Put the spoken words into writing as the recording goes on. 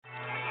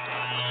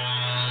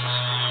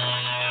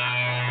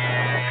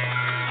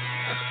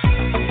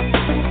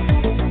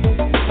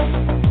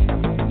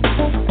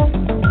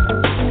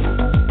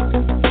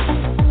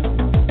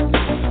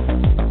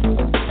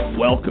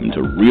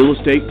to Real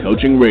Estate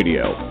Coaching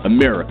Radio,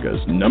 America's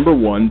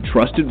 #1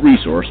 trusted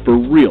resource for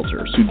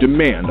realtors who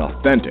demand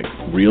authentic,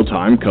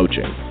 real-time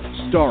coaching.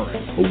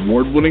 Starring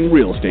award-winning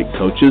real estate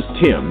coaches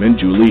Tim and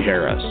Julie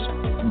Harris.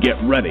 Get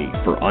ready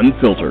for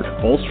unfiltered,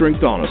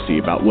 full-strength honesty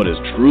about what is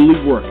truly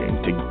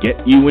working to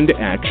get you into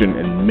action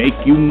and make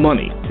you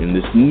money in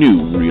this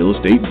new real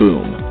estate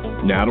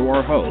boom. Now to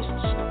our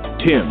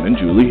hosts, Tim and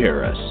Julie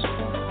Harris.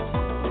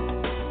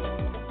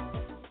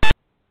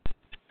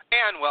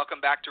 And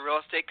welcome back to Real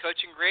Estate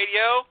Coaching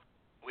Radio.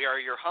 We are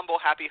your humble,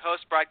 happy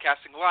hosts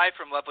broadcasting live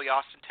from lovely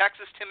Austin,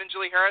 Texas. Tim and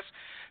Julie Harris.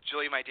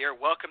 Julie, my dear,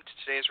 welcome to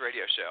today's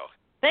radio show.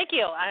 Thank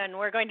you. And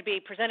we're going to be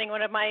presenting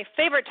one of my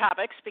favorite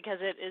topics because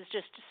it is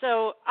just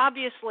so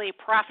obviously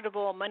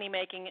profitable,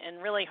 money-making,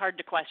 and really hard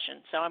to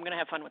question. So I'm going to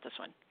have fun with this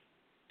one.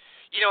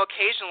 You know,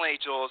 occasionally,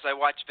 Jules, I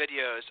watch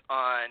videos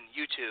on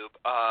YouTube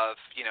of,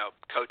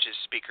 coaches,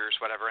 speakers,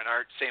 whatever, in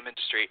our same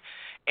industry,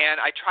 and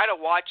I try to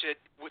watch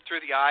it through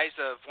the eyes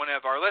of one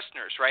of our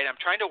listeners, right? I'm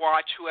trying to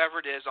watch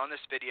whoever it is on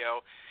this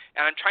video,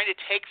 and I'm trying to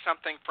take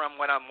something from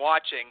what I'm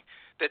watching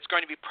that's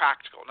going to be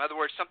practical. In other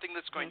words, something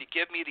that's going to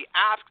give me the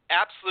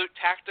absolute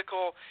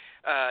tactical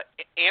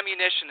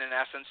ammunition, in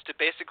essence, to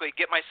basically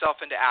get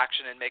myself into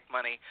action and make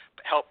money,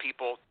 help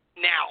people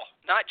now,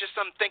 not just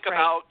some think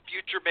about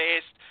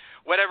future-based,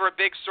 whatever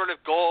big sort of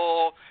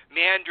goal,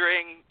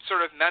 meandering sort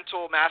of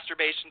mental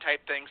masturbation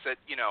type things that,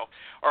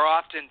 are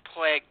often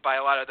plagued by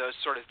a lot of those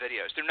sort of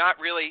videos. They're not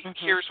really,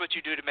 here's what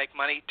you do to make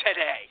money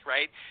today,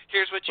 right?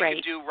 Here's what you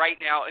can do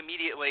right now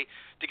immediately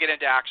to get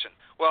into action.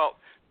 Well,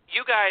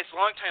 you guys,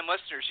 longtime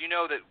listeners, you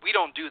know that we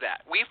don't do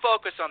that. We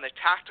focus on the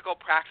tactical,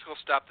 practical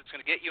stuff that's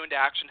going to get you into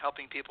action,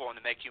 helping people, and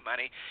to make you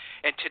money.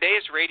 And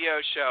today's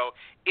radio show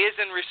is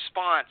in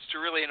response to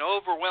really an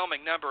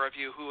overwhelming number of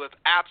you who have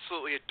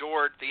absolutely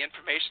adored the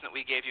information that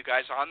we gave you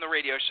guys on the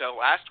radio show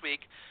last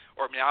week,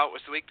 or now it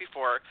was the week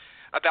before,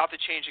 about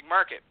the changing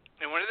market.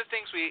 And one of the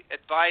things we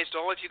advised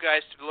all of you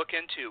guys to look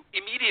into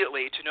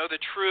immediately to know the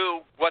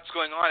true what's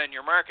going on in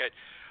your market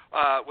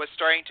was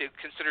starting to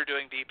consider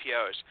doing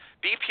BPOs.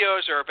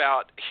 BPOs are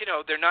about,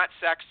 they're not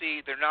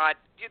sexy,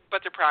 but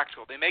they're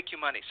practical. They make you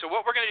money. So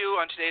what we're going to do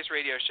on today's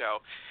radio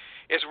show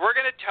is we're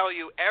going to tell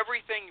you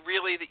everything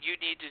really that you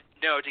need to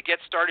know to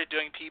get started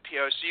doing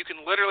BPOs so you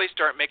can literally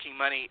start making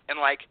money in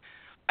like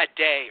a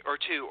day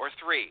or two or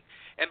three.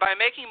 And by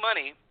making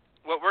money,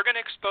 what we're going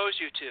to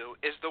expose you to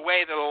is the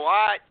way that a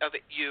lot of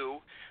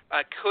you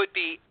could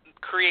be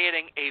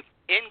creating a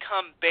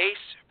income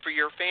base for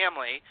your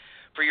family,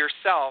 for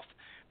yourself,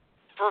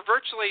 for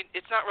virtually,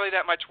 it's not really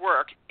that much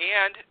work,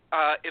 and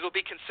it'll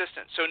be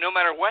consistent. So no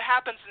matter what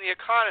happens in the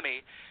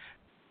economy,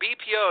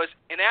 BPOs,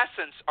 in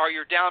essence, are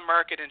your down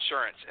market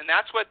insurance. And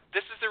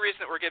this is the reason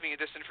that we're giving you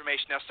this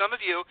information. Now, some of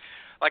you,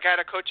 like I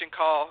had a coaching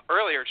call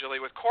earlier, Julie,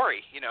 with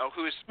Corey,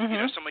 who's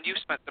someone you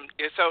spent them.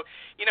 So,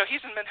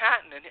 he's in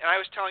Manhattan, and I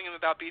was telling him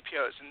about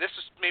BPOs, and this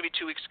was maybe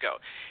 2 weeks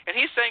ago. And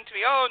he's saying to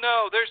me, oh,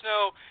 no, there's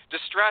no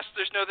distress,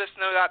 there's no this,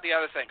 no that, the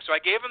other thing. So I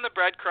gave him the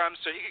breadcrumbs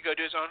so he could go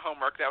do his own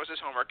homework. That was his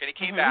homework. And he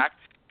came back,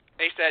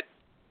 and he said,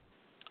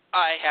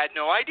 I had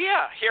no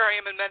idea. Here I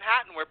am in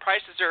Manhattan where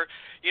prices are,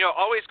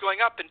 always going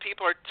up, and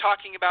people are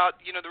talking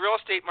about, the real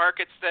estate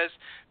market says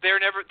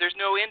there's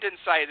no end in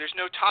sight, there's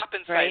no top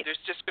in sight, there's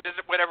just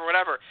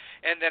whatever.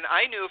 And then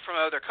I knew from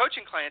other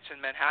coaching clients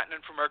in Manhattan and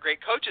from our great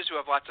coaches who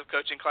have lots of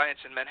coaching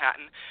clients in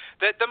Manhattan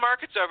that the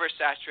market's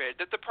oversaturated,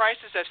 that the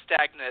prices have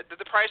stagnated, that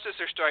the prices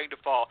are starting to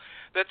fall,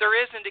 that there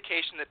is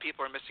indication that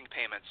people are missing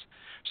payments.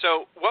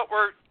 So what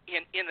we're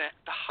in the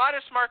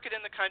hottest market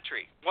in the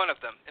country, one of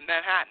them in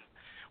Manhattan,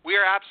 we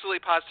are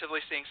absolutely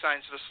positively seeing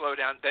signs of a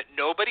slowdown that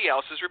nobody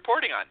else is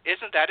reporting on.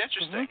 Isn't that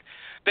interesting?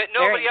 That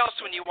nobody else,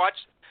 when you watch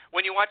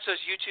those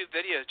YouTube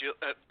videos,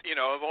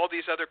 of all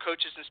these other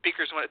coaches and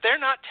speakers,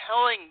 they're not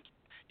telling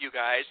you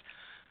guys.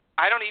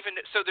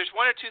 So there's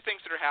one or two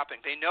things that are happening.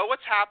 They know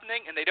what's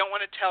happening, and they don't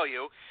want to tell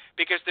you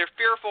because they're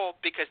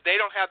fearful because they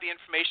don't have the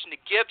information to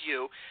give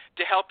you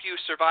to help you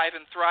survive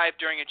and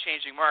thrive during a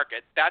changing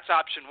market. That's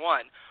option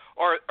one.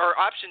 Or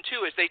option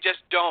two is they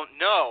just don't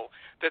know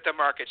that the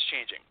market's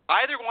changing.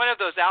 Either one of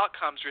those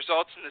outcomes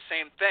results in the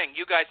same thing,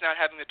 you guys not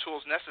having the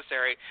tools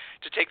necessary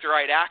to take the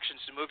right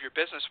actions to move your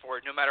business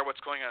forward no matter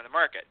what's going on in the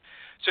market.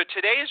 So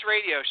today's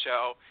radio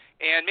show,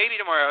 and maybe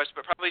tomorrow's,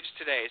 but probably just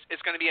today's,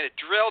 is going to be a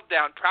drilled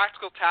down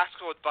practical,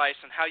 tactical advice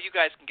on how you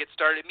guys can get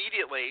started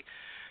immediately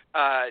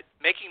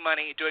making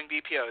money doing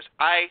BPOs.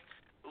 I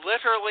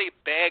literally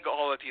beg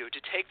all of you to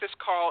take this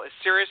call as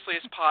seriously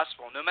as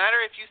possible. No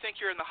matter if you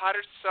think you're in the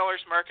hottest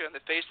seller's market on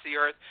the face of the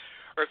earth,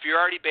 or if you're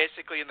already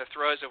basically in the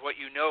throes of what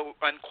you know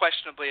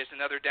unquestionably is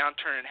another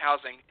downturn in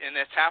housing, and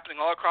it's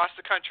happening all across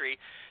the country,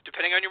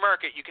 depending on your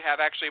market, you could have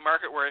actually a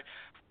market where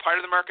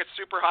part of the market's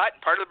super hot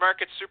and part of the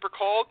market's super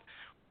cold.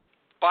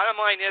 Bottom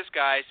line is,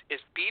 guys, is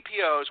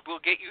BPOs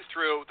will get you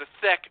through the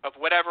thick of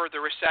whatever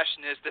the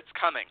recession is that's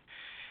coming.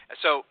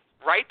 So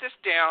write this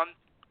down.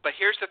 But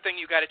here's the thing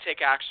you got to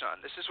take action on.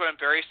 This is what I'm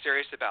very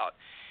serious about.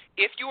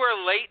 If you are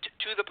late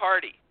to the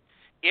party,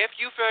 if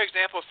you, for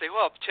example, say,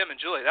 well, Tim and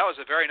Julie, that was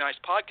a very nice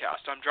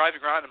podcast. I'm driving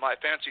around in my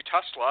fancy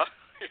Tesla,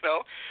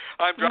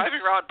 I'm driving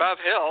around Bev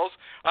Hills.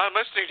 I'm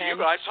listening to you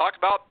guys talk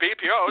about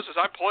BPOs as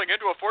I'm pulling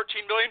into a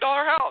 $14 million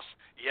house.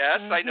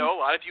 Yes, I know a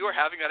lot of you are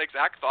having that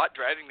exact thought,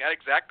 driving that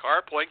exact car,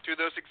 pulling through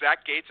those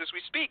exact gates as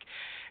we speak.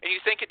 And you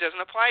think it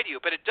doesn't apply to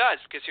you, but it does,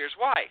 because here's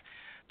why.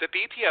 The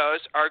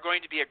BPOs are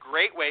going to be a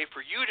great way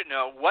for you to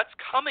know what's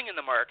coming in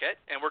the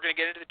market, and we're going to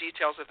get into the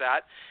details of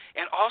that.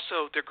 And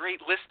also, they're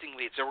great listing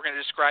leads, so we're going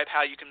to describe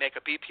how you can make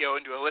a BPO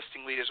into a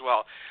listing lead as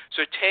well.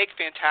 So take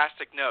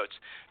fantastic notes.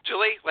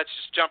 Julie, let's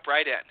just jump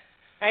right in.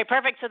 All right,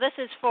 perfect. So this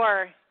is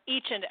for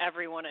each and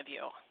every one of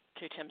you,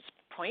 to Tim's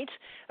point.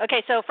 Okay,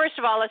 so first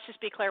of all, let's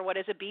just be clear. What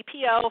is a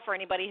BPO? For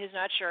anybody who's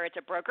not sure,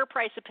 it's a broker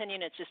price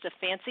opinion. It's just a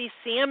fancy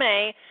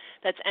CMA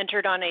that's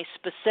entered on a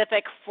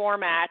specific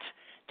format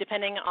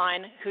depending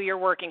on who you're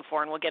working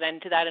for, and we'll get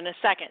into that in a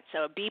second.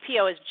 So a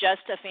BPO is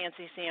just a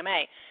fancy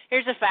CMA.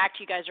 Here's a fact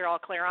you guys are all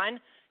clear on.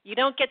 You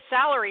don't get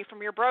salary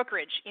from your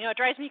brokerage. It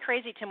drives me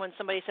crazy, Tim, when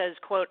somebody says,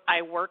 quote,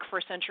 I work for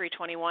Century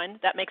 21.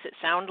 That makes it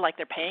sound like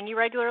they're paying you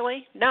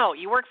regularly. No,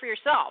 you work for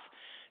yourself.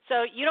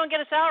 So you don't get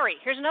a salary.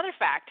 Here's another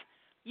fact.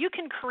 You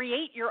can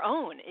create your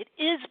own. It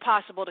is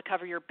possible to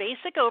cover your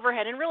basic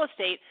overhead in real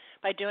estate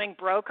by doing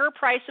broker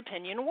price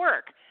opinion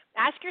work.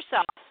 Ask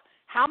yourself,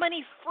 how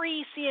many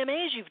free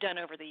CMAs you've done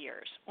over the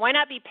years? Why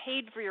not be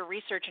paid for your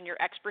research and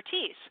your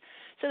expertise?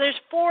 So there's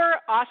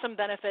 4 awesome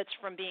benefits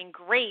from being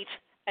great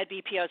at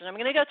BPOs, and I'm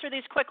going to go through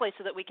these quickly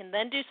so that we can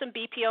then do some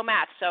BPO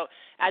math. So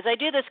as I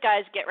do this,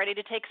 guys, get ready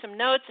to take some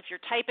notes. If you're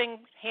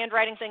typing,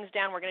 handwriting things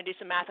down, we're going to do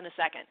some math in a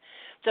second.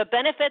 So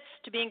benefits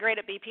to being great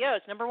at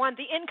BPOs. Number 1,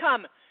 the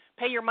income.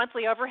 Pay your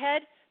monthly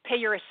overhead, pay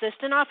your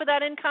assistant off of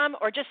that income,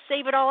 or just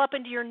save it all up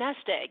into your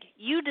nest egg.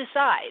 You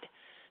decide.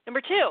 Number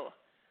 2,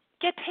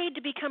 get paid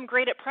to become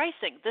great at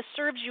pricing. This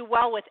serves you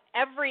well with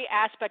every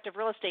aspect of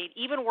real estate,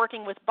 even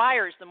working with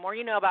buyers. The more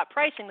you know about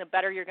pricing, the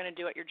better you're going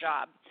to do at your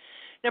job.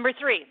 Number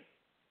 3,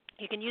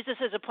 you can use this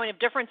as a point of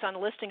difference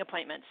on listing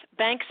appointments.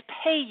 Banks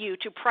pay you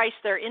to price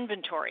their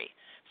inventory.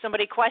 If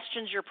somebody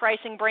questions your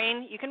pricing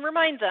brain, you can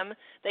remind them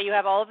that you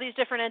have all of these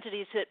different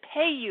entities that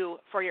pay you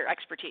for your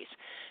expertise.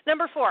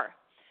 Number 4,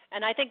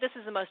 and I think this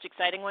is the most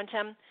exciting one,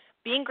 Tim,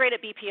 being great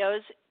at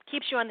BPOs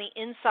keeps you on the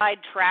inside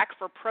track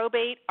for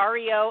probate,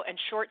 REO, and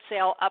short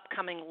sale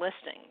upcoming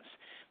listings.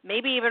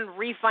 Maybe even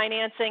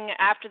refinancing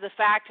after the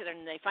fact,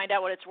 and they find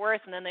out what it's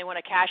worth, and then they want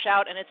to cash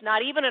out, and it's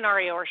not even an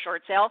REO or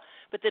short sale,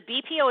 but the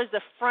BPO is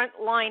the front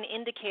line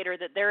indicator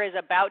that there is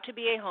about to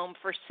be a home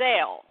for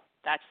sale.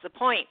 That's the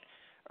point.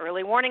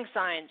 Early warning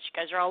signs. You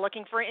guys are all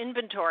looking for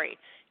inventory.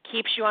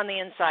 Keeps you on the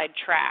inside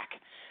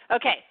track.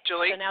 Okay,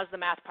 Julie, so now's the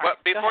math part.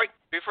 Well, before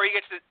you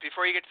get to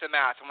the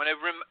math, I'm going to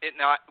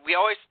we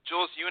always,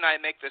 Jules, you and I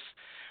make this.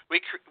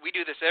 We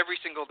do this every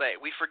single day.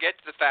 We forget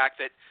the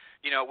fact that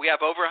we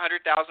have over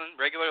 100,000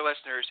 regular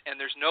listeners, and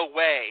there's no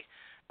way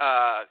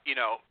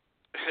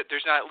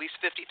there's not at least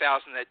 50,000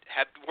 that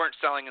weren't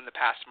selling in the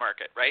past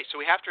market, right? So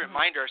we have to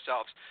remind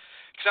ourselves.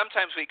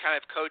 Sometimes we kind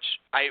of coach.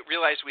 I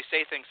realize we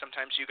say things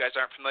sometimes you guys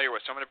aren't familiar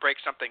with, so I'm going to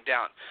break something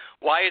down.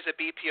 Why is a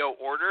BPO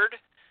ordered?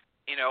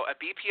 A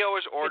BPO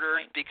is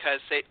ordered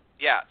because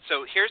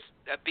so here's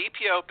a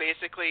BPO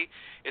basically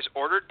is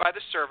ordered by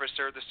the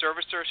servicer. The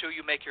servicer is who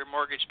you make your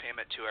mortgage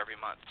payment to every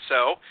month.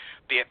 So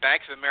be it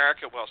Bank of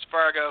America, Wells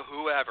Fargo,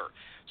 whoever.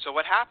 So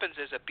what happens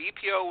is a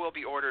BPO will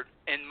be ordered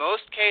in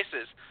most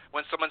cases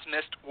when someone's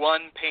missed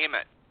one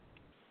payment.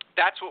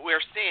 That's what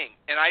we're seeing.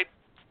 And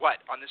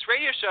on this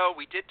radio show,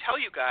 we did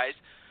tell you guys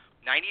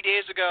 90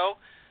 days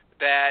ago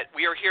that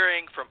we are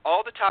hearing from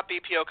all the top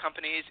BPO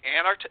companies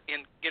and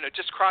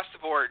just across the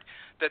board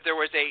that there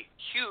was a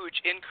huge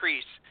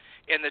increase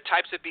in the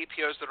types of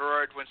BPOs that are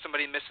ordered when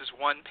somebody misses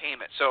one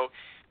payment. So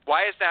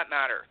why does that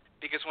matter?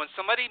 Because when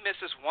somebody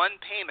misses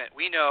one payment,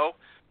 we know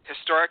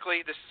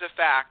historically this is a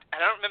fact. I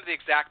don't remember the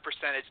exact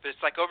percentage, but it's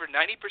like over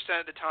 90%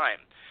 of the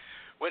time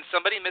when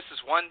somebody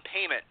misses one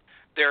payment,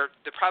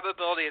 the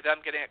probability of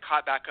them getting it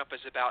caught back up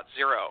is about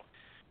 0.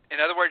 In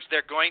other words,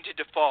 they're going to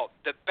default.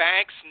 The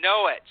banks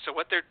know it. So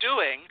what they're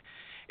doing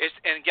is,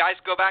 and guys,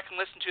 go back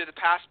and listen to the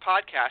past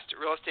podcast at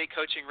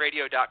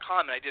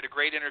realestatecoachingradio.com, and I did a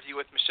great interview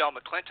with Michelle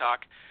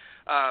McClintock,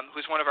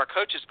 who's one of our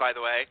coaches, by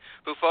the way,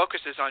 who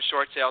focuses on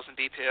short sales and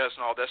BPOs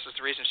and all this. Is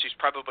the reason she's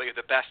probably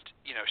the best,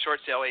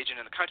 short sale agent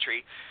in the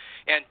country.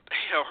 And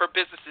her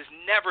business has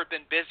never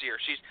been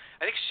busier.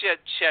 I think she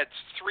had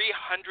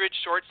 300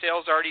 short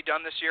sales already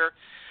done this year.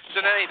 So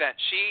in any event,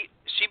 she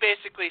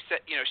basically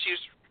said,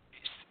 she's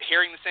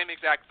hearing the same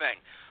exact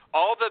thing.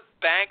 All the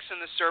banks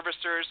and the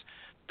servicers,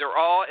 they're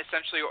all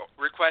essentially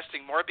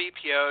requesting more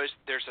BPOs.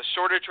 There's a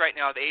shortage right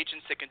now of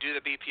agents that can do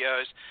the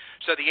BPOs,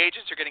 so the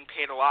agents are getting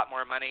paid a lot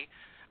more money,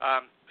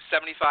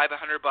 $75 to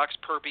 $100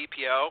 per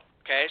BPO.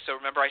 Okay, so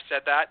remember I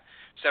said that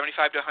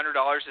 $75 to $100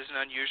 isn't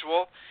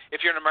unusual.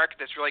 If you're in a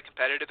market that's really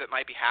competitive, it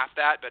might be half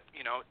that, but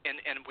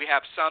and we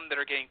have some that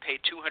are getting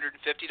paid $250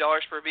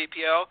 per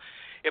BPO.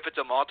 If it's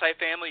a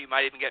multifamily, you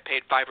might even get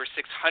paid $500 or $600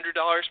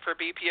 per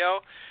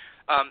BPO.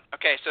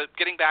 Okay, so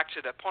getting back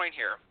to the point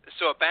here.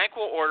 So a bank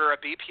will order a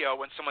BPO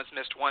when someone's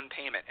missed one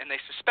payment, and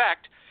they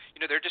suspect,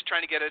 they're just trying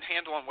to get a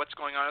handle on what's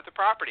going on at the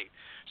property.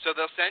 So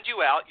they'll send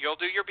you out. You'll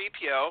do your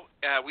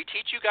BPO. We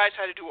teach you guys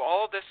how to do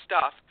all of this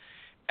stuff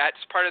as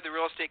part of the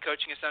Real Estate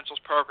Coaching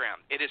Essentials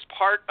program. It is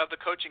part of the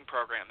coaching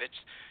program. It's,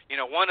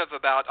 one of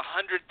about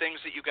 100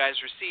 things that you guys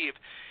receive.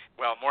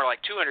 Well, more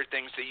like 200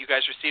 things that you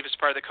guys receive as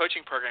part of the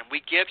coaching program.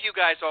 We give you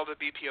guys all the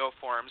BPO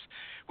forms.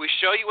 We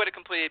show you what a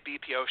completed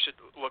BPO should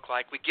look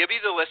like. We give you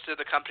the list of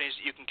the companies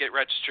that you can get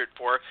registered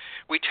for.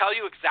 We tell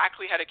you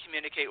exactly how to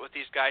communicate with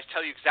these guys,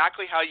 tell you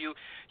exactly how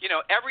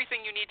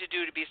everything you need to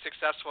do to be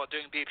successful at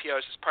doing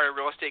BPOs as part of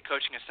Real Estate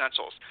Coaching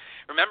Essentials.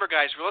 Remember,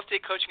 guys, Real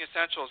Estate Coaching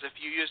Essentials, if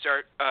you used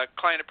our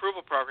client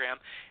approval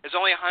program, is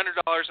only $100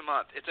 a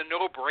month. It's a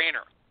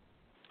no-brainer.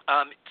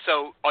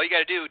 So all you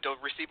got to do to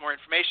receive more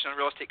information on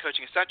Real Estate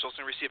Coaching Essentials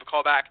and receive a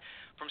call back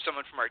from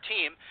someone from our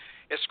team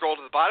is scroll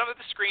to the bottom of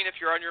the screen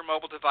if you're on your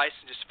mobile device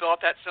and just fill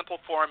out that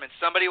simple form, and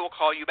somebody will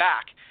call you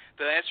back.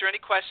 They'll answer any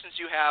questions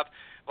you have.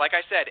 Like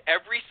I said,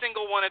 every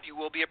single one of you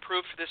will be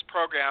approved for this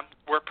program.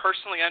 We're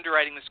personally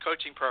underwriting this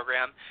coaching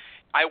program.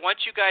 I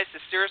want you guys to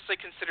seriously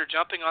consider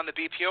jumping on the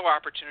BPO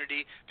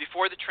opportunity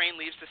before the train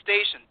leaves the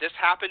station. This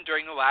happened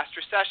during the last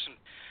recession.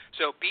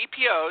 So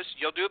BPOs,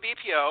 you'll do a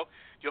BPO.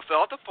 You'll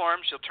fill out the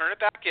forms, you'll turn it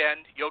back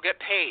in, you'll get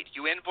paid.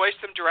 You invoice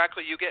them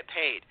directly, you get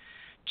paid.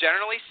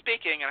 Generally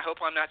speaking, and I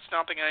hope I'm not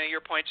stomping on any of your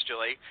points,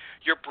 Julie,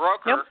 your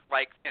broker,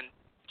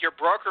 your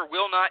broker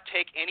will not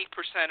take any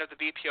percent of the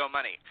BPO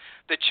money.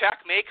 The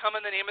check may come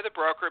in the name of the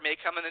broker, may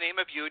come in the name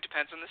of you,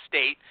 depends on the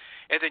state,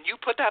 and then you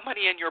put that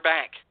money in your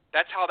bank.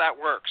 That's how that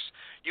works.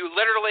 You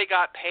literally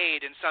got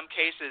paid in some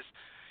cases,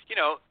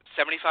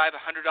 $75,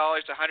 $100,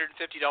 $150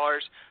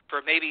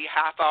 for maybe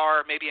half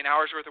hour, maybe an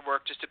hour's worth of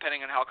work, just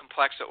depending on how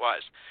complex it was.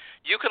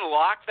 You can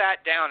lock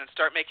that down and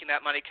start making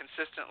that money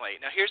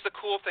consistently. Now, here's the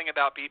cool thing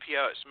about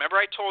BPOs.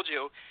 Remember I told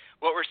you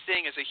what we're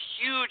seeing is a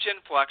huge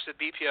influx of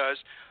BPOs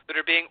that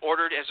are being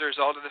ordered as a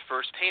result of the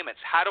first payments.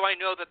 How do I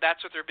know that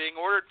that's what they're being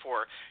ordered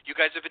for? You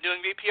guys have been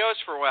doing BPOs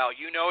for a while.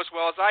 You know as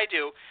well as I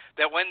do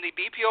that when the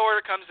BPO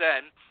order comes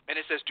in and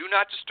it says do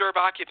not disturb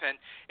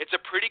occupant, it's a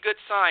pretty good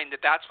sign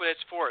that that's what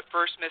it's for,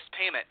 first missed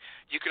payment.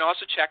 You can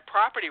also check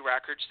property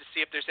records to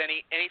see if there's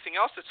anything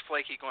else that's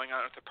flaky going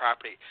on with the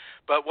property.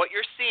 But what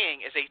you're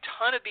seeing is a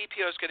ton of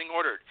BPOs getting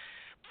ordered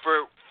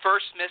for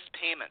first missed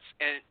payments.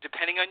 And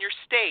depending on your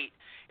state,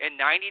 in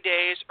 90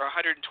 days or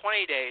 120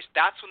 days,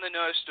 that's when the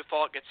notice of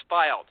default gets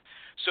filed.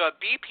 So a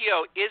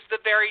BPO is the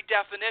very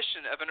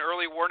definition of an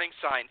early warning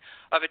sign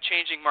of a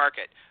changing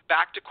market.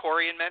 Back to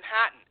Corey in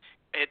Manhattan.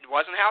 It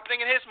wasn't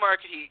happening in his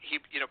market, he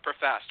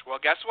professed. Well,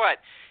 guess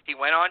what? He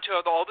went on to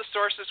all the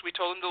sources we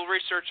told him to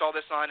research all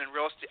this on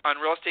Real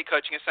Estate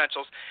Coaching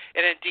Essentials,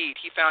 and indeed,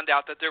 he found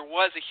out that there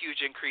was a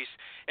huge increase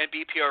in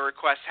BPO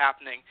requests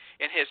happening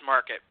in his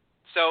market.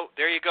 So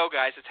there you go,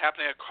 guys. It's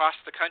happening across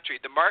the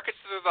country. The markets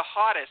that are the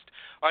hottest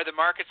are the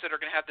markets that are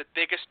going to have the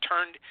biggest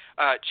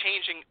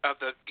changing of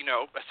the,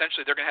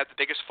 essentially they're going to have the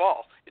biggest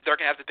fall. They're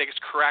going to have the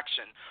biggest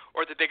correction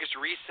or the biggest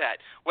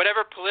reset.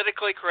 Whatever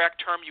politically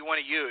correct term you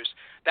want to use,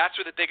 that's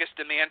where the biggest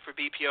demand for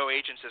BPO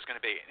agents is going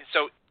to be. And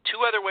so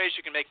two other ways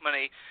you can make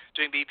money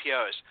doing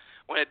BPOs.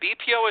 When a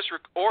BPO is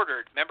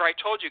ordered, remember I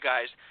told you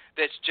guys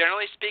that it's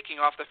generally speaking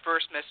off the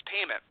first missed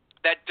payment.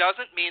 That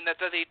doesn't mean that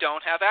they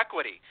don't have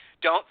equity.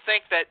 Don't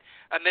think that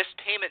a missed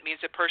payment means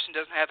a person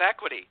doesn't have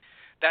equity.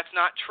 That's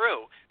not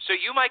true. So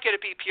you might get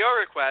a BPO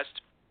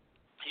request,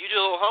 you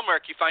do a little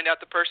homework, you find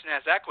out the person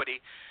has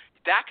equity.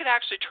 That could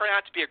actually turn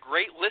out to be a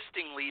great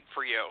listing lead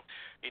for you.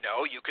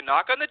 You can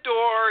knock on the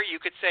door,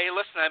 you could say,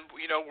 listen, I'm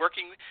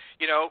working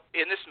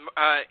in this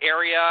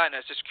area, and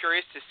I was just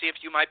curious to see if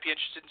you might be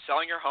interested in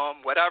selling your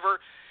home, whatever.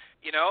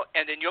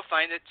 And then you'll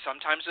find that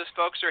sometimes those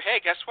folks are, hey,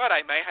 guess what?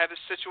 I might have a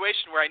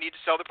situation where I need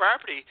to sell the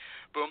property.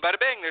 Boom,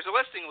 bada bing, there's a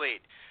listing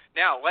lead.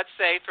 Now, let's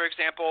say, for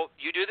example,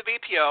 you do the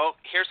BPO.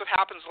 Here's what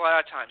happens a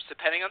lot of times.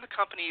 Depending on the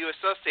company you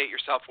associate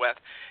yourself with,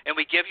 and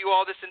we give you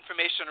all this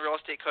information on Real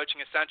Estate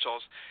Coaching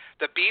Essentials,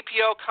 the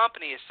BPO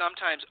company is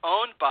sometimes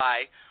owned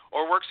by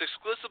or works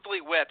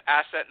exclusively with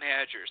asset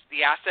managers.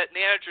 The asset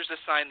managers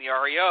assign the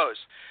REOs.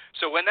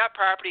 So when that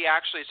property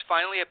actually is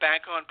finally a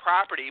bank-owned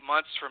property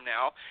months from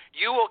now,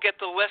 you will get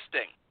the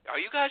listing. Are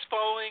you guys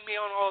following me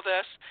on all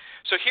this?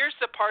 So here's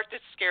the part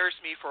that scares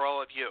me for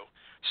all of you.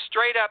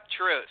 Straight up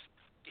truth.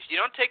 If you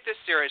don't take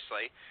this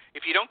seriously,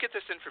 if you don't get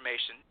this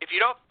information, if you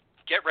don't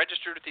get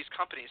registered with these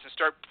companies and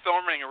start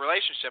forming a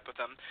relationship with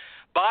them,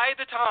 by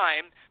the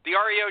time the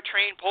REO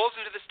train pulls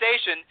into the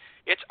station,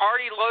 it's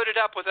already loaded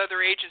up with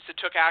other agents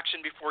that took action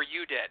before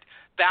you did.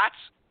 That's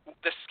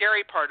the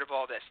scary part of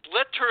all this.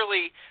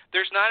 Literally,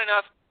 there's not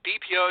enough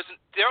BPOs.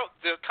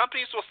 The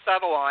companies will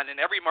settle on, in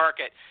every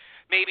market,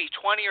 maybe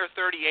 20 or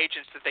 30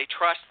 agents that they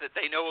trust, that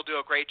they know will do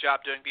a great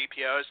job doing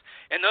BPOs.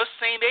 And those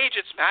same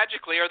agents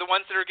magically are the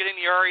ones that are getting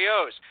the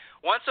REOs.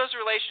 Once those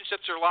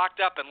relationships are locked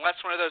up, unless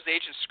one of those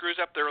agents screws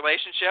up the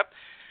relationship,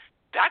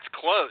 that's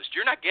closed.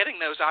 You're not getting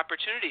those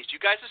opportunities.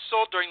 You guys have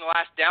sold during the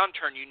last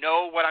downturn. You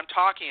know what I'm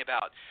talking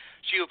about.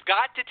 So you've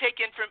got to take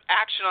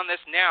action on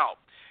this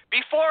now,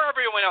 before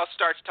everyone else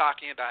starts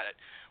talking about it.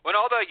 When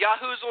all the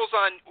yahoozles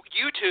on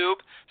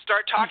YouTube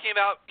start talking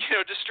about,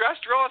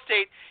 distressed real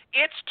estate,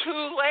 it's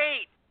too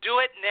late.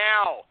 Do it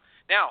now.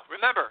 Now,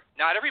 remember,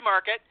 not every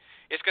market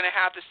is going to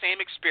have the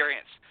same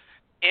experience.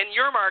 In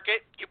your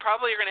market, you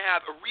probably are going to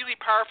have a really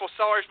powerful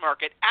seller's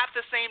market at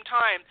the same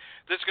time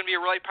there's going to be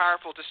a really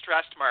powerful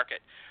distressed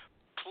market.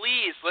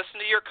 Please listen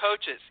to your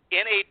coaches.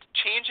 In a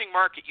changing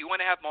market, you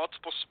want to have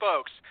multiple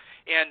spokes,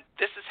 and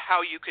this is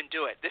how you can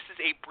do it. This is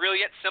a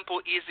brilliant,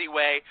 simple, easy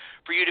way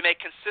for you to make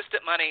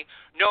consistent money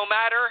no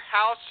matter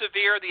how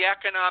severe the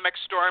economic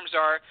storms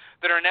are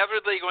that are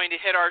inevitably going to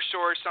hit our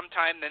shores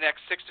sometime in the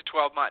next 6 to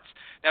 12 months.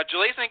 Now,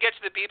 Julie's going to get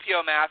to the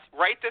BPO math.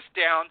 Write this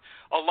down.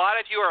 A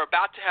lot of you are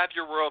about to have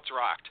your worlds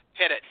rocked.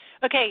 Hit it.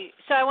 Okay,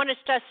 so I want to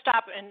just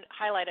stop and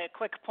highlight a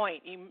quick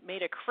point. You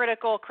made a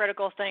critical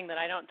thing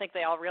that I don't think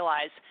they all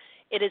realize.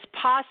 It is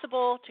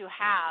possible to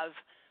have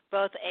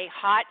both a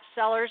hot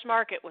seller's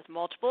market with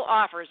multiple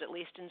offers, at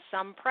least in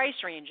some price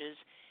ranges,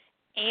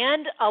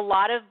 and a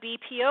lot of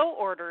BPO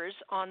orders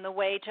on the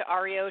way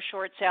to REO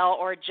short sale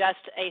or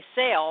just a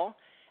sale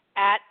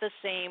at the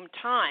same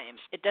time.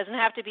 It doesn't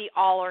have to be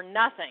all or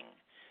nothing.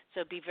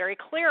 So be very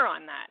clear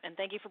on that. And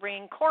thank you for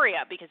bringing Corey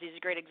up because he's a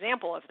great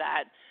example of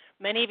that.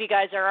 Many of you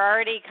guys are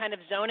already kind of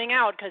zoning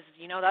out because,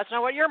 that's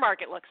not what your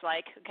market looks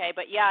like. Okay,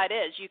 but yeah, it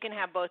is. You can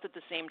have both at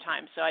the same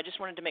time. So I just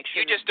wanted to make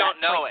sure you just don't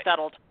know it.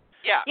 Settled.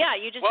 Yeah. Yeah,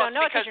 you just don't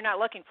know it because you're not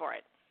looking for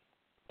it.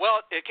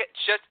 Well,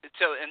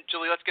 and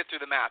Julie, let's get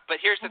through the math.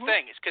 But here's the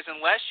thing: is because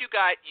unless you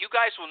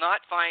guys will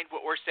not find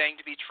what we're saying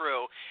to be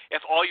true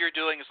if all you're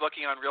doing is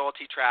looking on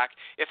Realty Track,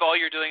 if all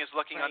you're doing is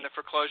looking on the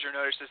foreclosure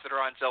notices that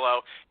are on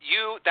Zillow.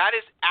 That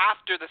is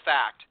after the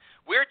fact.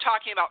 We're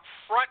talking about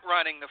front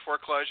running the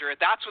foreclosure.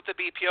 That's what the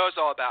BPO is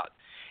all about.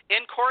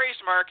 In Corey's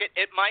market,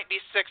 it might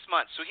be 6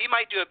 months. So he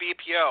might do a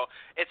BPO.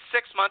 It's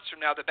 6 months from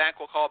now, the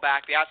bank will call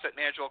back, the asset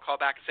manager will call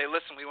back and say,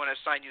 listen, we want to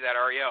assign you that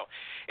REO.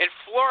 In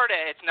Florida,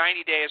 it's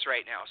 90 days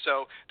right now.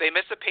 So they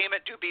miss a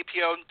payment, do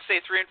BPO,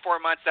 say 3 and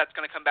 4 months, that's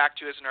going to come back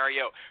to you as an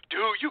REO.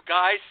 Do you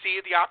guys see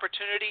the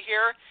opportunity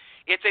here?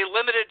 It's a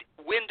limited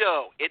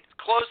window. It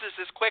closes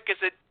as quick as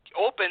it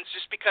opens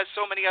just because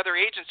so many other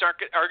agents are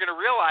going to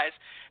realize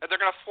that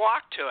they're going to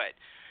flock to it.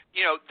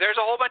 There's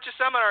a whole bunch of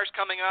seminars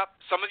coming up.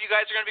 Some of you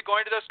guys are going to be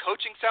going to those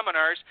coaching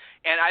seminars,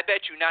 and I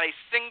bet you not a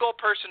single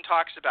person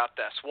talks about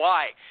this.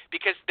 Why?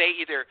 Because they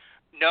either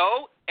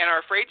know and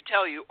are afraid to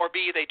tell you, or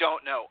B, they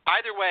don't know.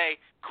 Either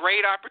way,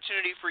 great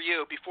opportunity for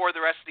you before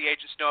the rest of the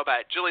agents know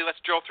about it. Julie, let's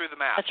drill through the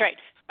math. That's right.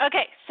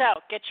 Okay, so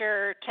get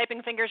your typing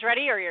fingers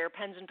ready or your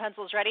pens and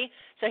pencils ready.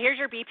 So here's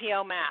your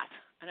BPO math.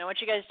 And I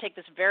want you guys to take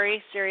this very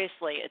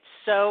seriously. It's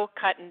so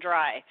cut and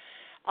dry.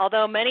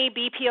 Although many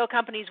BPO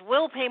companies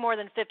will pay more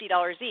than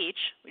 $50 each,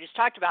 we just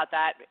talked about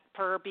that,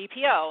 per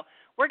BPO,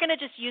 we're going to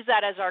just use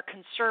that as our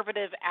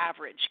conservative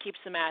average. Keeps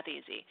the math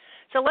easy.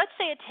 So let's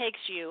say it takes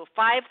you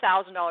 $5,000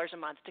 a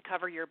month to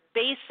cover your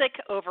basic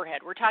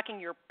overhead. We're talking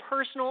your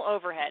personal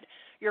overhead,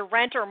 your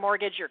rent or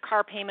mortgage, your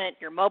car payment,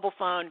 your mobile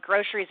phone,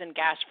 groceries, and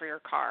gas for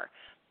your car.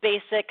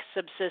 Basic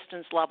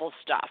subsistence level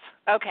stuff.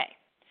 Okay.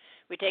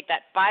 We take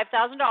that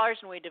 $5,000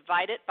 and we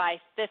divide it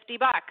by $50,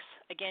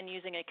 again,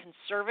 using a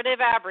conservative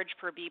average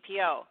per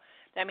BPO.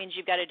 That means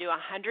you've got to do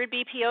 100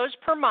 BPOs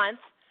per month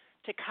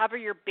to cover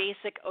your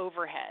basic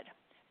overhead.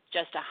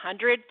 Just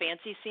 100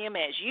 fancy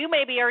CMAs. You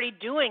may be already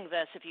doing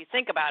this if you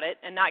think about it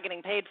and not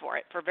getting paid for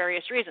it for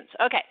various reasons.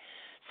 Okay,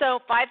 so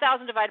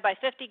 5,000 divided by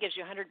 50 gives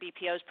you 100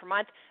 BPOs per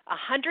month.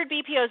 100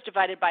 BPOs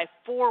divided by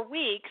 4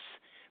 weeks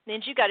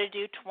means you've got to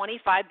do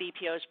 25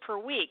 BPOs per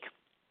week.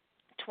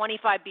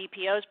 25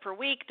 BPOs per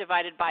week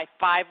divided by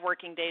 5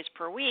 working days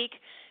per week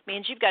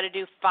means you've got to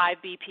do 5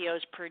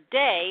 BPOs per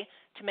day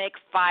to make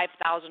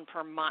 $5,000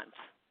 per month.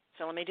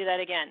 So let me do that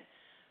again.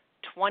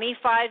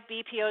 25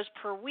 BPOs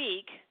per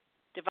week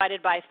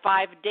divided by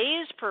 5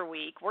 days per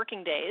week,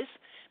 working days,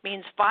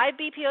 means 5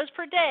 BPOs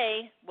per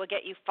day will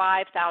get you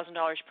 $5,000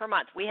 per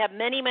month. We have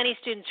many, many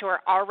students who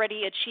are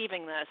already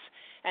achieving this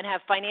and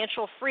have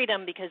financial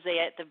freedom because they,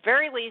 at the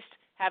very least,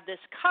 have this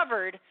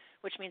covered,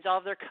 which means all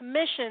of their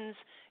commissions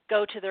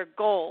go to their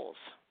goals.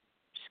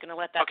 Just going to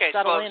let that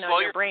settle in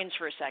on your brains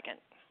for a second.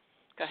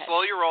 Go ahead.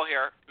 Slow your roll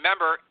here.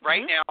 Remember,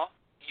 right now,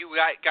 you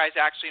guys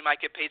actually might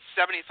get paid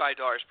 $75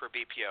 per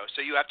BPO,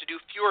 so you have to do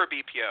fewer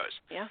BPOs.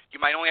 Yeah. You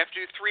might only have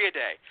to do 3 a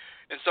day.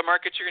 In some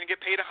markets, you're going to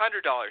get paid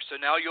 $100, so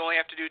now you only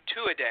have to do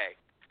 2 a day.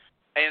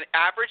 An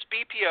average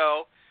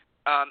BPO,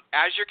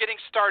 as you're getting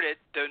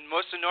started, the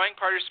most annoying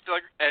part is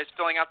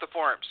filling out the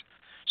forms.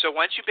 So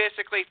once you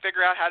basically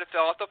figure out how to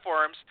fill out the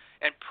forms,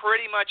 and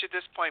pretty much at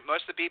this point,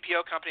 most of the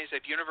BPO companies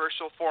have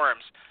universal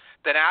forms,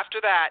 then after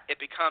that, it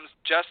becomes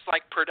just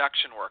like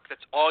production work.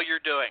 That's all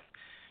you're doing.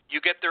 You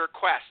get the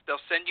request.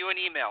 They'll send you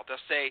an email. They'll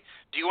say,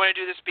 do you want to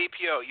do this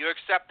BPO? You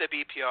accept the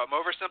BPO. I'm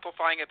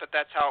oversimplifying it, but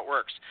that's how it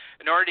works.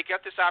 In order to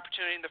get this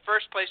opportunity in the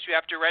first place, you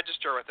have to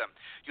register with them.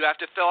 You have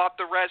to fill out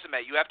the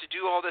resume. You have to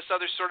do all this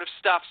other sort of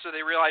stuff so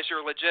they realize you're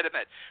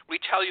legitimate. We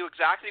tell you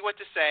exactly what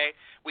to say.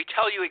 We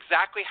tell you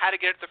exactly how to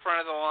get at the front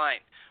of the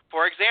line.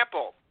 For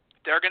example,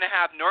 they're going to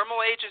have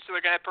normal agents and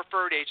they're going to have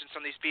preferred agents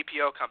on these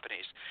BPO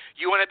companies.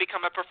 You want to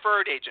become a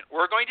preferred agent.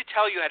 We're going to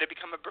tell you how to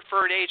become a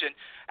preferred agent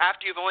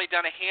after you've only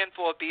done a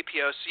handful of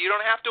BPOs, so you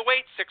don't have to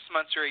wait 6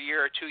 months or a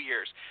year or 2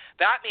 years.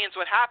 That means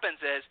what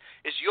happens is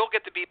you'll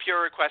get the BPO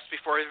request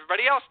before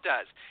everybody else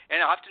does,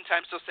 and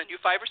oftentimes they'll send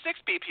you 5 or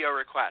 6 BPO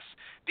requests.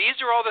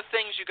 These are all the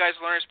things you guys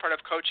learn as part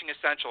of Coaching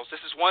Essentials.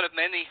 This is one of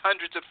many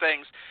hundreds of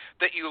things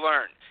that you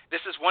learn.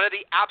 This is one of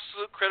the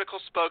absolute critical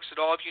spokes that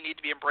all of you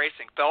need to be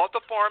embracing. Fill out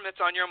the form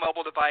that's on your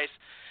mobile device.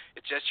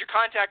 It's just your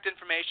contact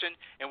information,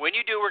 and when you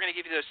do, we're going to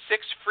give you those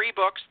 6 free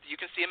books. You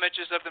can see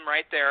images of them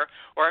right there,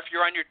 or if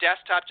you're on your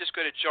desktop, just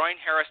go to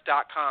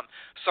joinharris.com.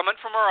 Someone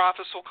from our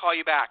office will call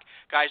you back.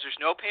 Guys, there's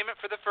no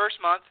payment for the first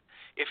month.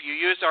 If you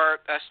use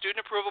our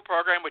student approval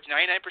program, which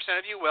 99%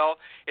 of you will,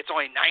 it's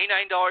only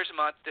 $99 a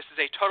month. This is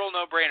a total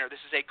no-brainer.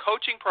 This is a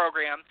coaching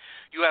program.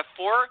 You have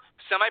 4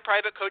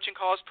 semi-private coaching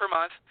calls per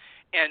month.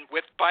 And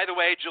by the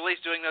way,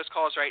 Julie's doing those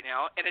calls right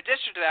now. In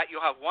addition to that,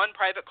 you'll have 1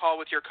 private call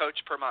with your coach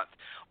per month.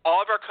 All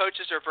of our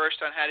coaches are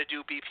versed on how to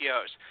do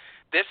BPOs.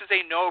 This is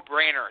a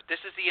no-brainer.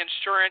 This is the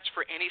insurance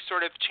for any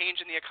sort of change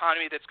in the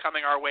economy that's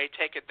coming our way.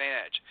 Take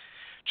advantage.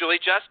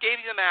 Julie just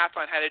gave you the math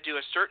on how to do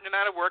a certain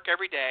amount of work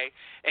every day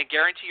and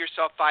guarantee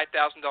yourself $5,000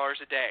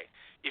 a day.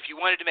 If you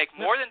wanted to make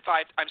more than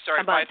 $5,000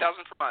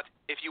 per month.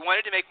 If you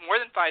wanted to make more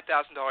than $5,000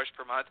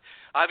 per month,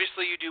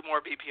 obviously you do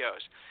more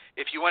BPOs.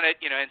 If you want to,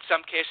 in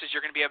some cases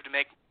you're going to be able to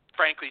make,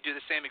 frankly, do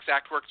the same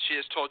exact work she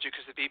just told you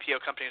because the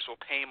BPO companies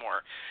will pay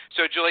more.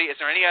 So, Julie, is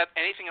there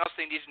anything else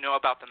they need to know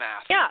about the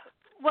math? Yeah.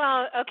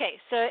 Well, okay.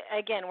 So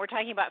again, we're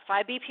talking about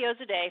 5 BPOs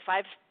a day,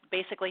 5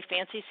 basically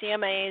fancy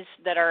CMAs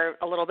that are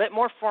a little bit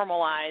more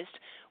formalized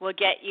will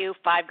get you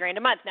 $5,000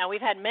 a month. Now,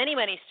 we've had many,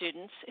 many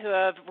students who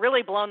have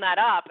really blown that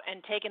up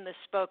and taken this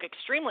spoke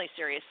extremely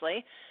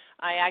seriously.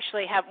 I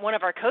actually have one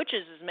of our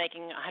coaches is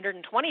making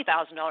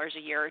 $120,000 a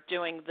year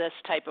doing this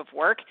type of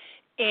work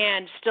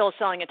and still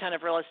selling a ton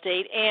of real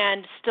estate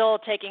and still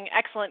taking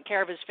excellent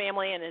care of his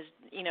family, and his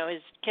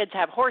kids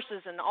have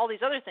horses and all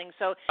these other things.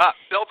 So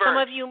Bill Bird. Some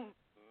of you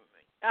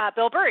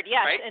Bill Bird,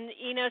 yes. Right? And,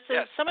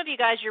 yes. Some of you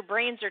guys, your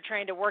brains are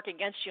trying to work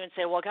against you and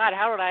say, well, God,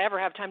 how would I ever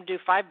have time to do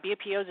 5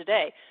 BPOs a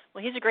day?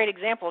 Well, he's a great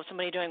example of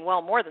somebody doing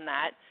well more than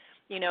that.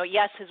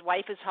 Yes, his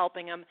wife is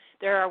helping him.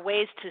 There are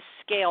ways to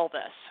scale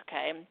this,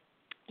 okay?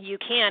 You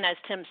can, as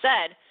Tim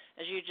said,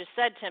 as you just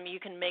said, Tim, you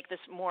can make this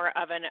more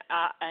of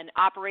an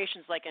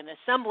operations, like an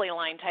assembly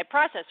line type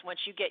process once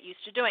you get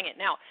used to doing it.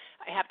 Now,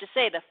 I have to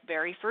say, the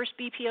very first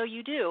BPO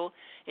you do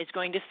is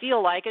going to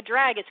feel like a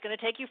drag. It's going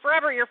to take you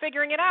forever. You're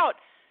figuring it out.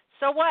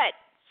 So what?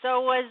 So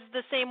it was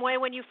the same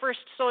way when you first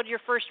sold your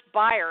first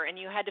buyer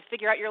and you had to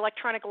figure out your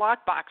electronic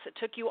lockbox. It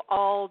took you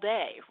all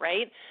day,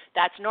 right?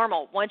 That's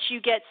normal. Once you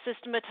get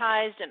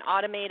systematized and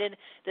automated,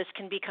 this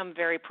can become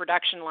very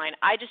production line.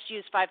 I just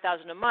use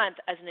 $5,000 a month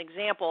as an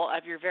example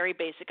of your very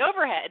basic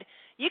overhead.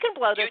 You can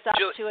blow this up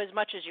to as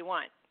much as you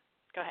want.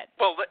 Go ahead.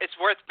 Well, it's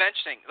worth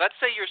mentioning. Let's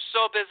say you're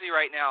so busy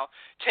right now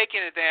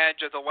taking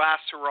advantage of the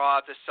last hurrah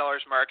of the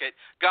seller's market.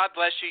 God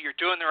bless you. You're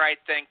doing the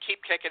right thing.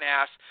 Keep kicking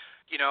ass.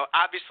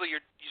 Obviously you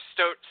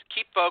still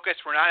keep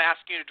focused. We're not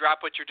asking you to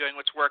drop what you're doing,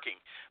 what's working.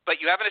 But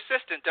you have an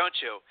assistant, don't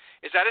you?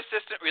 Is that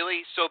assistant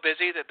really so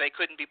busy that they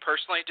couldn't be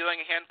personally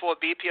doing a handful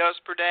of BPOs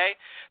per day?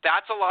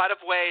 That's a lot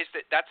of ways.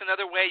 That's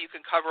another way you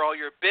can cover all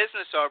your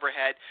business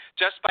overhead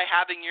just by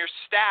having your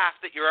staff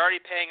that you're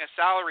already paying a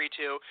salary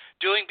to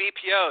doing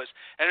BPOs.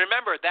 And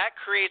remember, that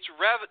creates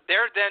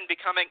they're then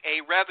becoming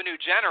a revenue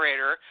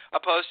generator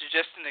opposed to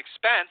just an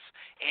expense,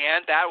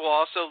 and that will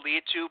also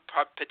lead to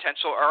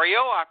potential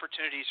REO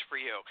opportunities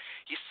for you.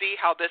 You see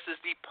how this is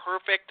the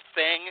perfect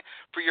thing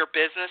for your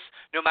business,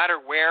 no matter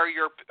where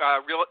your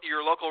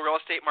local real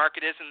estate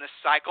market is in this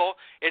cycle.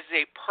 It's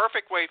a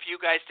perfect way for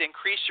you guys to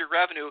increase your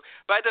revenue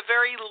by the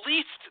very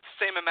least the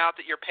same amount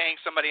that you're paying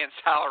somebody in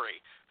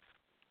salary.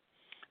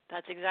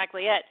 That's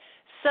exactly it.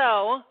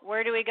 So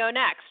where do we go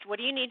next?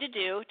 What do you need to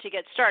do to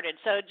get started?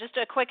 So just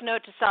a quick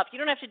note to self. You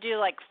don't have to do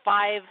like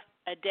 5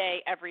 a day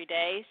every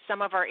day.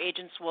 Some of our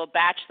agents will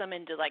batch them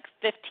into like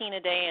 15 a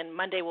day, and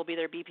Monday will be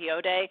their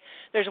BPO day.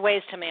 There's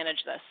ways to manage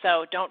this,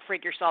 so don't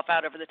freak yourself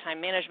out over the time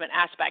management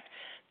aspect.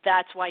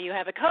 That's why you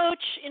have a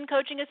coach in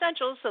Coaching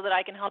Essentials, so that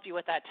I can help you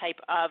with that type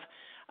of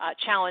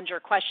challenge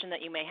or question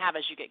that you may have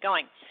as you get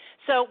going.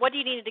 So what do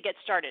you need to get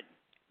started?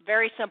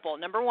 Very simple.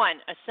 Number 1,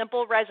 a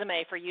simple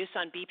resume for use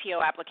on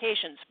BPO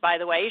applications. By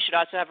the way, you should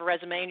also have a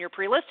resume in your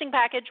pre-listing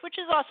package, which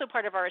is also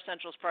part of our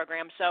Essentials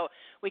program, so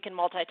we can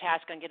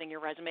multitask on getting your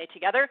resume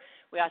together.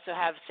 We also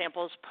have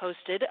samples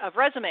posted of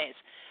resumes.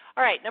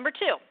 All right, number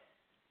 2,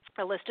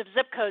 a list of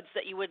zip codes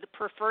that you would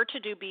prefer to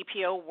do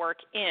BPO work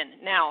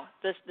in. Now,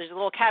 there's a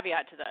little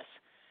caveat to this.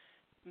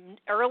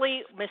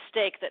 early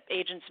mistake that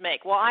agents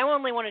make. Well, I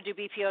only want to do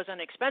BPOs on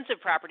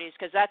expensive properties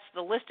because that's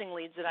the listing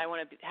leads that I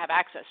want to have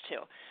access to.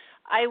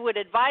 I would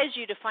advise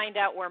you to find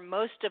out where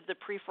most of the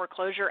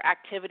pre-foreclosure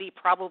activity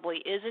probably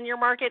is in your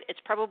market. It's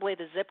probably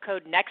the zip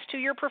code next to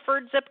your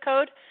preferred zip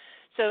code.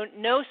 So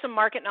know some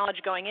market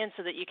knowledge going in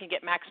so that you can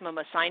get maximum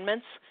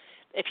assignments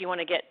if you want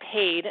to get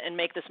paid and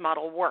make this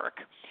model work.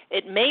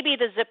 It may be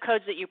the zip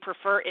codes that you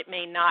prefer. It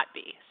may not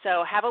be.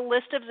 So have a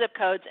list of zip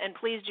codes, and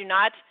please do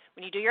not,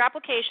 when you do your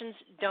applications,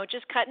 don't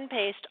just cut and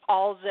paste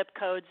all zip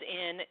codes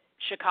in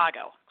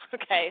Chicago,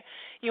 okay?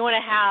 You want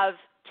to have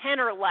 10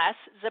 or less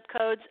zip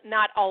codes,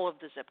 not all of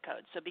the zip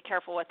codes. So be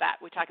careful with that.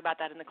 We talk about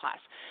that in the class.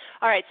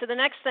 All right, so the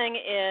next thing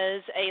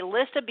is a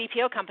list of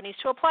BPO companies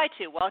to apply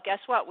to. Well, guess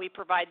what? We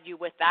provide you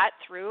with that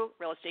through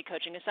Real Estate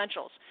Coaching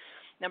Essentials.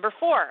 Number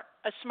 4,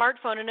 a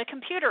smartphone and a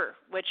computer,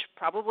 which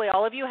probably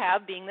all of you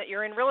have, being that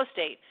you're in real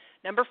estate.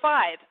 Number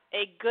 5,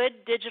 a good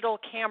digital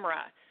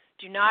camera.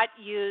 Do not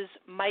use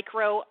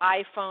micro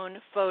iPhone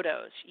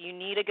photos. You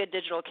need a good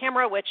digital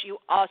camera, which you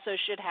also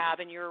should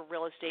have in your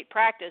real estate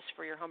practice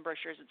for your home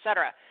brochures, et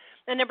cetera.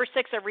 And number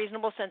 6, a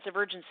reasonable sense of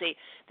urgency.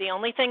 The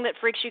only thing that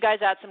freaks you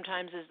guys out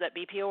sometimes is that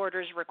BPO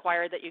orders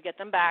require that you get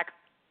them back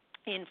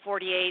in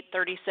 48,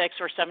 36,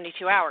 or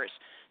 72 hours.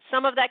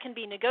 Some of that can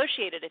be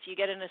negotiated. If you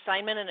get an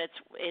assignment and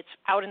it's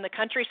out in the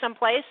country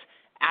someplace,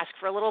 ask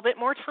for a little bit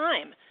more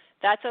time.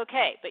 That's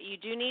okay, but you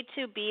do need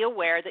to be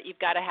aware that you've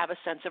got to have a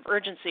sense of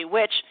urgency,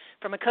 which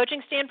from a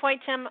coaching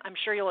standpoint, Tim, I'm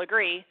sure you'll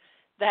agree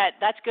that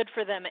that's good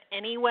for them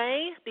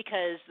anyway,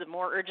 because the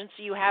more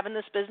urgency you have in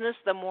this business,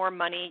 the more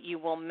money you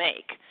will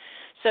make.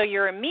 So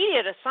your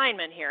immediate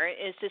assignment here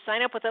is to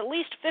sign up with at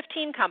least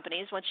 15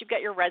 companies once you've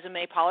got your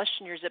resume polished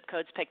and your zip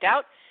codes picked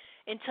out,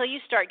 until you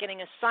start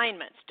getting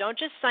assignments. Don't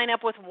just sign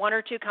up with 1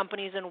 or 2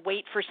 companies and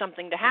wait for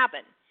something to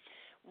happen.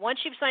 Once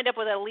you've signed up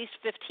with at least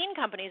 15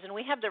 companies, and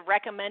we have the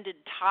recommended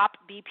top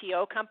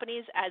BPO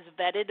companies as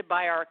vetted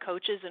by our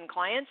coaches and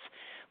clients,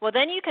 well,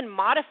 then you can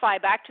modify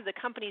back to the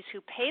companies who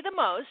pay the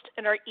most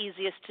and are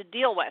easiest to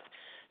deal with.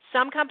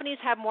 Some companies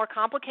have more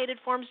complicated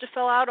forms to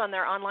fill out on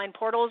their online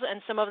portals,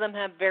 and some of them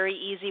have very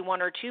easy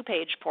 1 or 2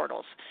 page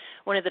portals.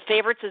 One of the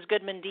favorites is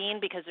Goodman Dean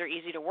because they're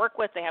easy to work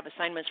with. They have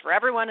assignments for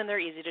everyone, and they're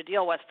easy to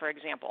deal with, for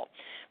example.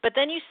 But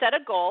then you set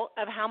a goal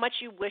of how much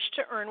you wish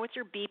to earn with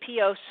your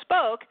BPO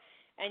spoke,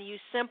 and you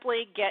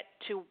simply get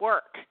to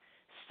work.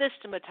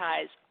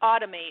 Systematize,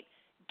 automate,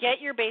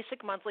 get your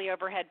basic monthly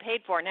overhead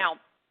paid for. Now,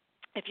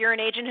 if you're an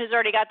agent who's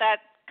already got that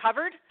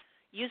covered,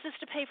 use this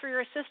to pay for your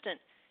assistant.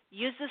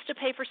 Use this to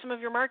pay for some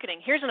of your marketing.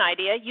 Here's an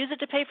idea. Use it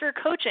to pay for your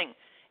coaching.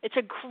 It's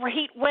a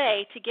great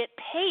way to get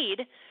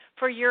paid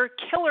for your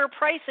killer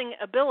pricing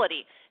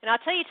ability. And I'll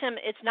tell you, Tim,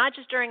 it's not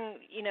just during,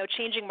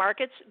 changing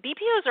markets.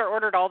 BPOs are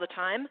ordered all the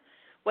time,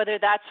 whether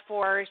that's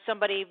for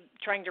somebody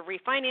trying to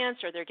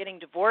refinance or they're getting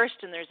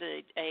divorced and there's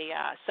a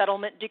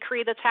settlement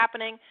decree that's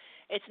happening.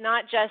 It's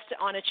not just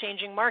on a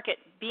changing market.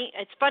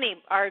 It's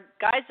funny, our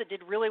guys that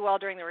did really well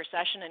during the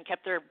recession and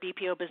kept their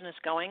BPO business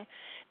going,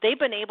 they've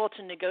been able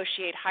to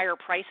negotiate higher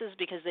prices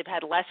because they've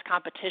had less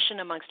competition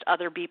amongst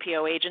other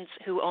BPO agents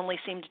who only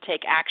seem to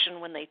take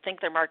action when they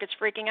think their market's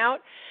freaking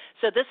out.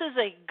 So this is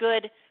a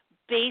good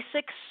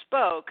basic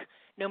spoke.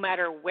 No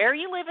matter where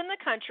you live in the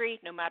country,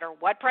 no matter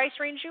what price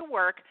range you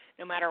work,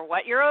 no matter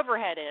what your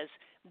overhead is,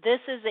 this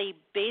is a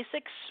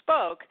basic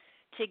spoke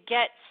to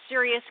get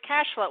serious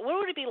cash flow. What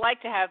would it be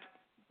like to have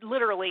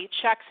literally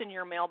checks in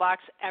your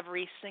mailbox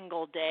every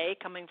single day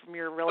coming from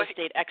your real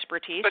estate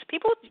expertise?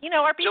 People,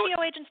 our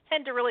BPO agents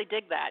tend to really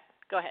dig that.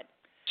 Go ahead.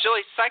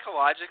 Julie,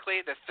 psychologically,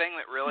 the thing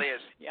that really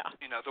is,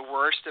 the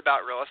worst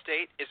about real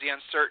estate is the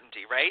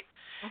uncertainty, right?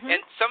 Mm-hmm.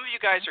 And some of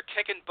you guys are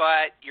kicking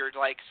butt. You're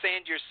like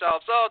saying to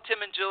yourselves, oh,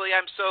 Tim and Julie,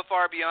 I'm so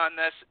far beyond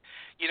this,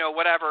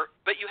 whatever.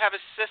 But you have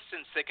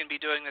assistants that can be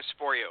doing this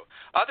for you.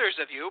 Others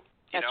of you,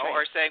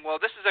 are saying, well,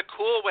 this is a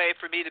cool way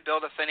for me to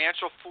build a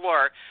financial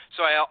floor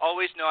so I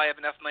always know I have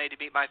enough money to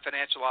meet my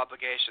financial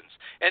obligations.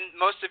 And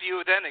most of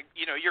you then,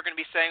 you're going to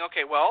be saying,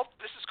 okay, well,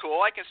 this is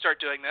cool. I can start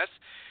doing this.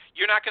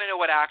 You're not going to know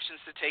what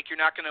actions to take.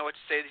 You're not going to know what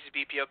to say to these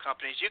BPO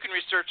companies. You can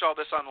research all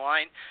this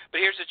online,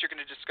 but here's what you're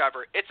going to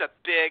discover. It's a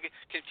big,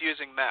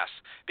 confusing mess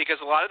because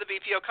a lot of the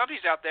BPO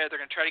companies out there, they're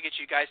going to try to get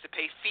you guys to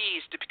pay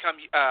fees to become,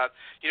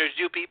 to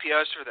do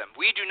BPOs for them.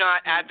 We do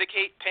not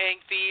advocate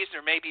paying fees.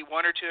 There may be 1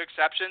 or 2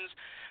 exceptions,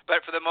 but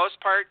for the most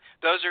part,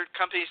 those are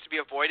companies to be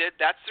avoided.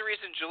 That's the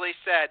reason Julie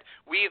said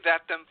we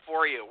vet them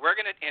for you.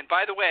 And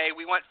by the way,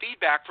 we want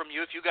feedback from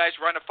you if you guys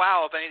run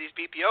afoul of any of these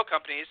BPO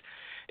companies.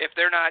 If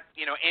they're not,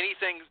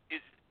 anything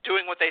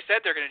doing what they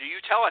said they're going to do,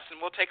 you tell us and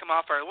we'll take them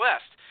off our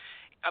list.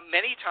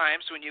 Many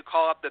times when you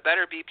call up the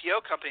better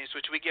BPO companies,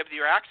 which we give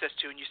you access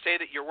to, and you say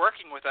that you're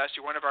working with us,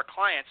 you're one of our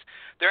clients,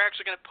 they're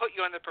actually going to put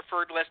you on the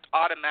preferred list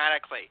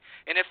automatically.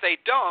 And if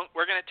they don't,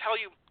 we're going to tell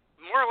you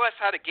more or less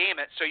how to game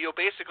it, so you'll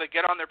basically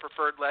get on their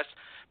preferred list.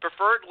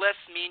 Preferred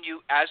lists mean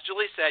you, as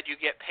Julie said, you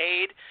get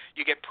paid,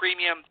 you get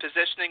premium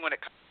positioning when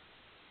it comes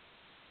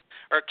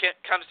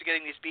to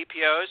getting these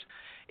BPOs.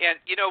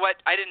 And you know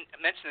what? I didn't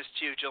mention this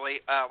to you,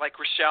 Julie. Like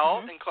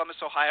Rochelle in Columbus,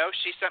 Ohio,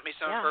 she sent me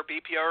some of her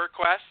BPO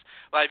requests,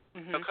 live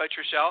coach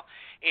Rochelle,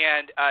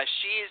 and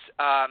she's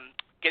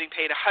getting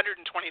paid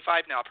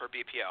 $125 now per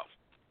BPO.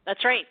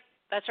 That's right.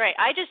 That's right.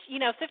 I just,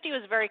 50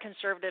 was a very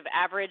conservative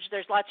average.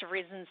 There's lots of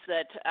reasons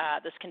that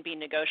this can be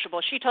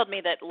negotiable. She told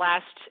me that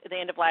the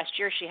end of last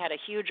year, she had a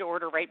huge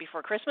order right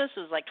before Christmas. It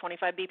was like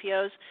 25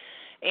 BPOs.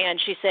 And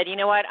she said, you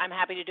know what, I'm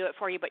happy to do it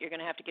for you, but you're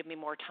going to have to give me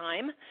more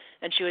time.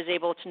 And she was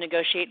able to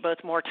negotiate both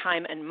more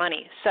time and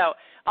money. So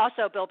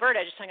also, Bill Bird,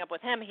 I just hung up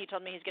with him. He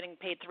told me he's getting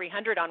paid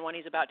 $300 on what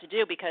he's about to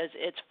do because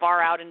it's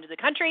far out into the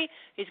country.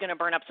 He's going to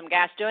burn up some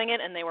gas doing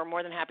it, and they were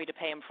more than happy to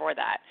pay him for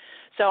that.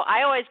 So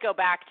I always go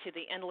back to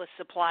the endless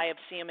supply of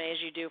CMAs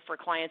you do for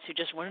clients who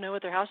just want to know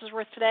what their house is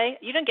worth today.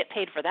 You don't get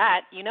paid for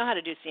that. You know how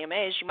to do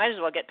CMAs. You might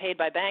as well get paid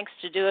by banks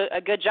to do a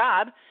good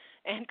job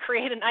and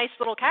create a nice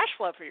little cash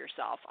flow for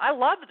yourself. I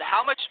love that.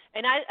 How much?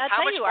 And I'll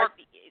tell you, our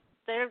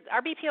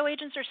BPO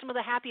agents are some of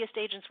the happiest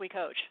agents we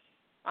coach,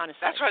 honestly.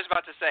 That's what I was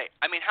about to say.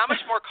 I mean, how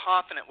much more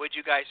confident would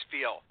you guys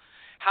feel?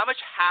 How much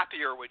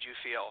happier would you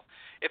feel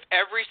if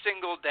every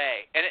single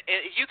day, and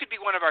you could be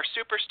one of our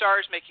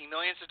superstars making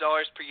millions of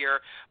dollars per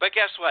year, but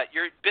guess what?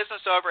 Your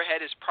business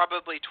overhead is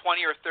probably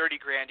 $20 or $30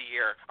 grand a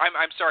year.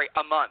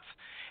 A month.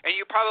 And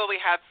you probably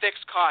have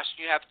fixed costs.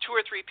 You have 2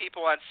 or 3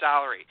 people on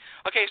salary.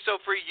 Okay, so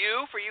for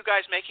you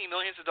guys making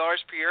millions of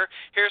dollars per year,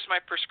 here's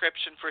my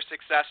prescription for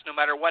success no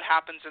matter what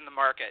happens in the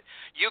market.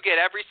 You get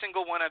every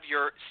single one of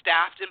your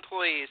staffed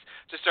employees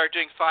to start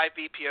doing 5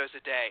 BPOs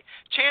a day.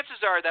 Chances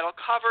are that'll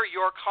cover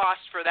your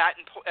costs for that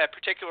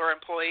particular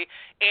employee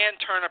and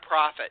turn a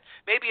profit.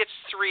 Maybe it's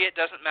 3, it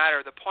doesn't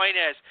matter. The point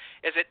is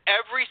that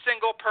every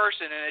single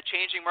person in a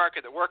changing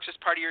market that works as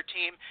part of your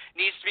team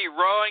needs to be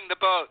rowing the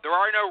boat. There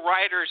are no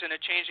riders in a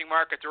changing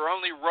market. There are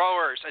only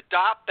rowers.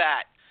 Adopt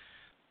that.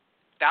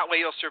 That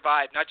way you'll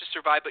survive. Not just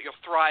survive, but you'll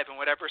thrive in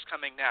whatever's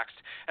coming next.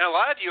 And a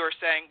lot of you are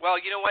saying, well,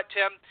 you know what,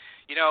 Tim?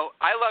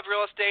 I love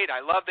real estate.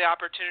 I love the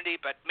opportunity,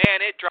 but, man,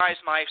 it drives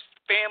my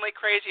family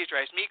crazy. It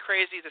drives me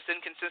crazy, this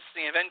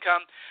inconsistency of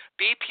income.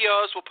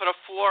 BPOs will put a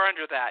floor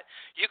under that.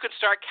 You can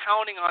start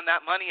counting on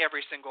that money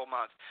every single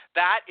month.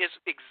 That is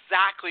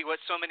exactly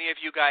what so many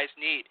of you guys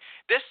need.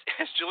 This,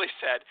 as Julie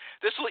said,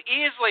 this will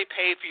easily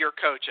pay for your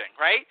coaching,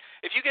 right?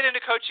 If you get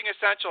into Coaching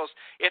Essentials,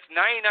 it's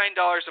 $99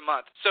 a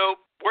month. So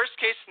worst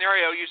case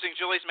scenario, using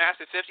Julie's math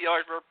at $50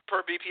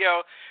 per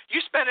BPO, you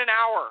spend an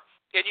hour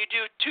and you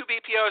do 2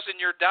 BPOs and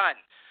you're done.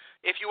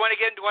 If you want to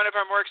get into one of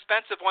our more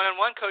expensive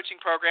one-on-one coaching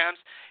programs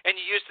and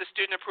you use the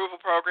student approval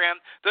program,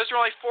 those are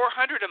only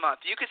 $400 a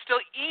month. You could still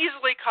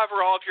easily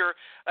cover all of your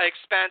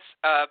expense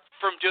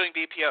from doing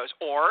BPOs.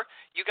 Or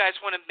you guys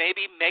want to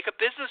maybe make a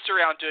business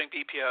around doing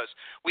BPOs.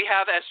 We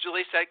have, as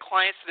Julie said,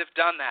 clients that have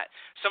done that.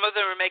 Some of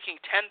them are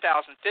making $10,000,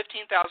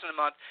 $15,000 a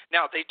month.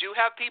 Now, they do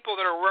have people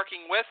that are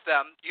working with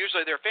them.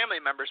 Usually they're family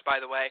members,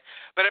 by the way.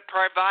 But it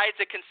provides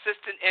a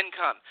consistent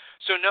income.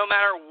 So no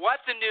matter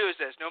what the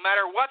news is, no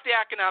matter what the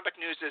economic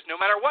news is, no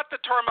matter what the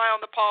turmoil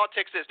in the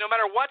politics is, no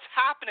matter what's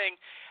happening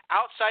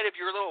outside of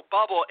your little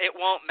bubble, it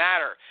won't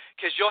matter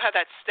because you'll have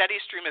that steady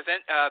stream of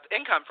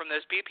income from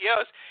those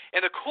BPOs.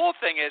 And the cool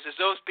thing is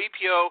those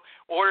BPO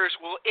orders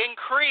will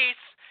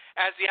increase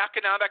as the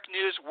economic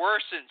news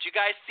worsens. You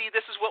guys see,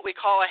 this is what we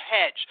call a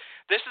hedge.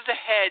 This is a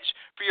hedge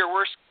for your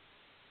worst.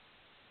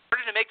 In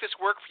order to make this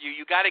work for you,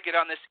 you got to get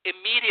on this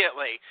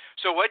immediately.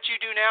 So what you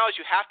do now is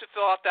you have to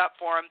fill out that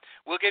form.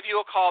 We'll give you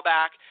a call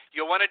back.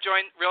 You'll want to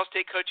join Real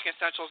Estate Coaching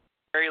Essentials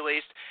very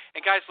least. And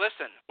guys,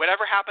 listen,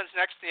 whatever happens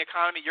next in the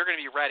economy, you're going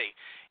to be ready.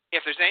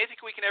 If there's anything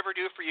we can ever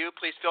do for you,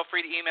 please feel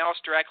free to email us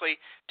directly,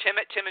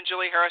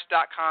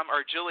 tim@timandjulieharris.com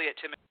or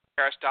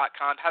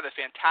julie@timandjulieharris.com. Have a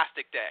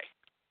fantastic day.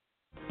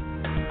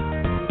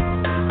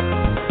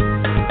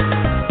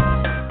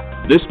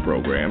 This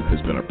program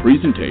has been a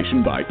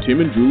presentation by Tim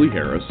and Julie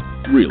Harris,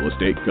 Real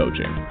Estate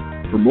Coaching.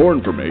 For more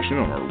information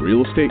on our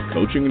real estate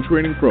coaching and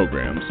training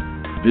programs,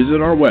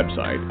 visit our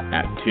website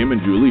at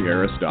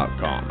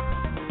timandjulieharris.com.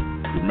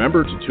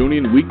 Remember to tune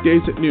in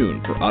weekdays at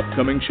noon for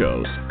upcoming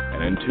shows.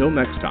 And until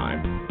next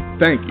time,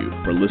 thank you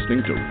for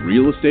listening to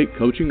Real Estate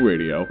Coaching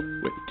Radio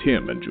with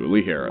Tim and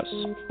Julie Harris.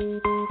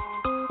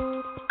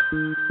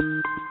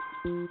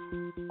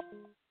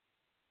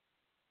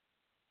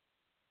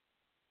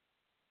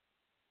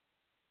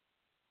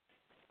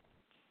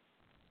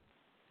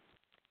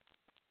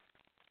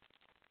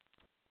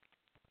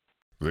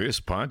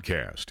 This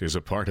podcast is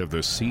a part of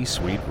the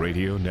C-Suite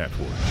Radio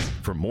Network.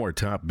 For more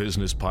top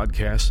business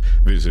podcasts,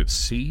 visit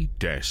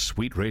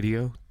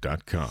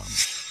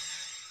c-suiteradio.com.